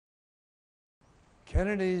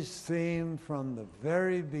Kennedy's theme from the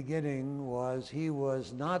very beginning was he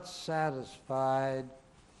was not satisfied.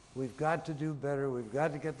 We've got to do better. We've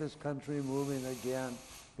got to get this country moving again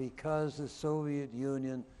because the Soviet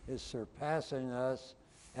Union is surpassing us,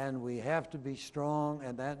 and we have to be strong,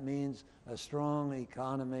 and that means a strong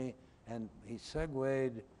economy. And he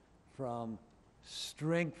segued from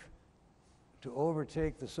strength to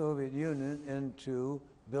overtake the Soviet Union into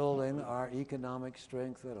building our economic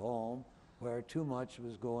strength at home, where too much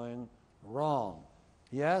was going wrong.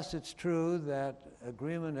 Yes, it's true that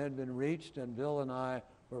agreement had been reached, and Bill and I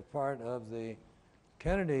were part of the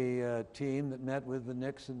Kennedy team that met with the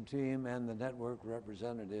Nixon team and the network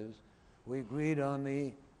representatives. We agreed on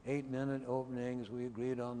the 8-minute openings. We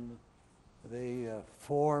agreed on the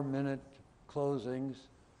 4-minute closings.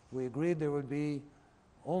 We agreed there would be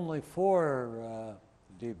only 4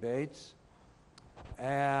 debates.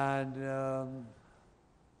 And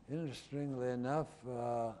interestingly enough,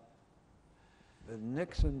 the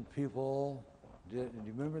Nixon people, do you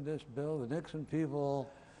remember this, Bill? The Nixon people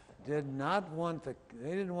did not want they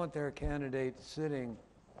didn't want their candidate sitting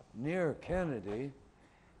near Kennedy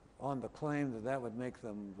on the claim that that would make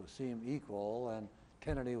them seem equal and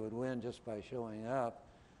Kennedy would win just by showing up.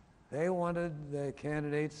 They wanted the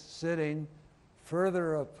candidates sitting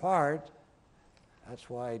further apart. That's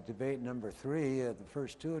why debate number 3, the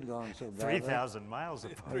first 2 had gone so badly. 3,000 miles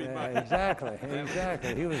apart.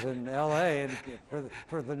 Exactly. He was in L.A.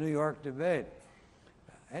 for the New York debate.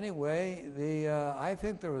 Anyway, I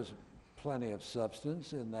think there was plenty of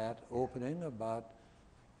substance in that opening about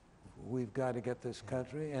we've got to get this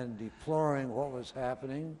country, and deploring what was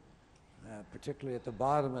happening, particularly at the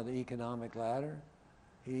bottom of the economic ladder.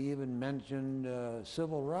 He even mentioned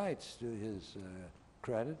civil rights to his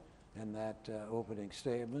credit in that opening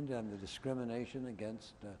statement, and the discrimination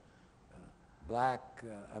against black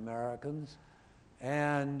Americans.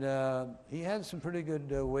 And he had some pretty good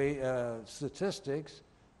statistics,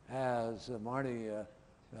 as Marty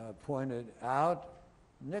pointed out.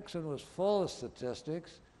 Nixon was full of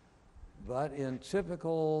statistics, but in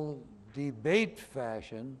typical debate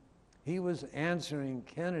fashion, he was answering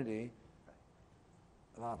Kennedy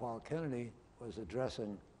while Kennedy was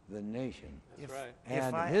addressing the nation. That's right.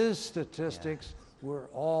 And his statistics were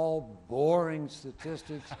all boring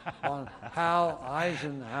statistics on how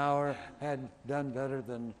Eisenhower had done better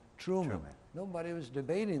than Truman. Nobody was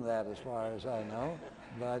debating that as far as I know,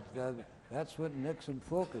 but that's what Nixon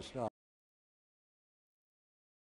focused on.